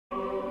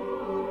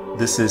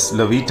This is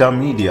Lavita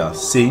Media,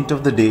 Saint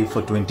of the Day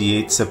for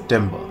 28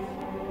 September.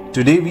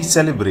 Today we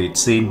celebrate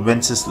Saint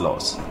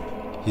Wenceslaus.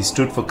 He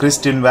stood for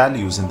Christian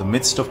values in the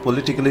midst of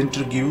political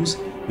intrigues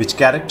which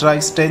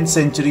characterized 10th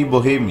century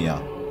Bohemia.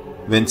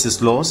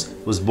 Wenceslaus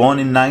was born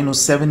in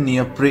 907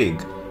 near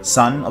Prague,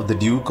 son of the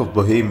Duke of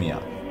Bohemia.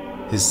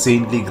 His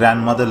saintly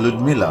grandmother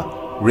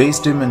Ludmilla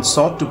raised him and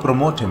sought to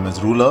promote him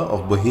as ruler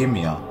of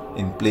Bohemia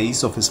in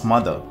place of his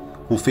mother,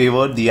 who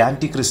favored the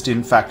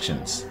anti-Christian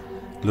factions.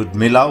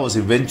 Ludmilla was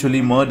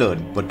eventually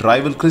murdered, but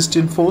rival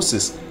Christian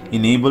forces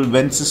enabled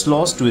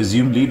Wenceslaus to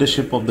assume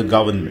leadership of the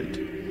government.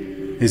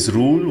 His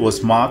rule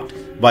was marked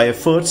by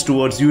efforts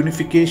towards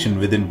unification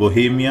within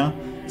Bohemia,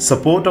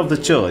 support of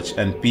the church,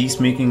 and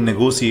peacemaking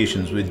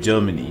negotiations with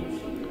Germany.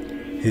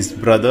 His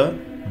brother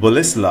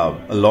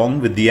Boleslav,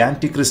 along with the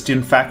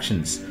anti-Christian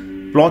factions,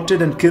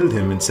 plotted and killed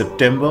him in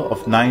September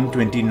of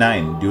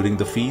 929 during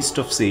the feast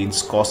of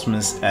Saints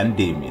Cosmas and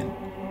Damian.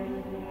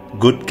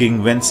 Good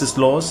King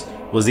Wenceslaus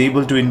was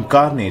able to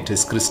incarnate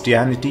his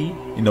Christianity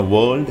in a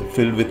world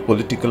filled with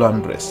political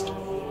unrest.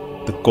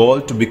 The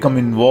call to become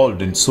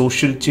involved in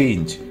social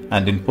change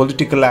and in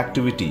political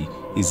activity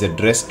is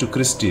addressed to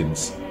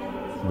Christians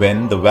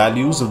when the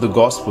values of the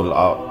gospel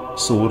are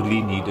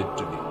sorely needed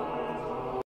today.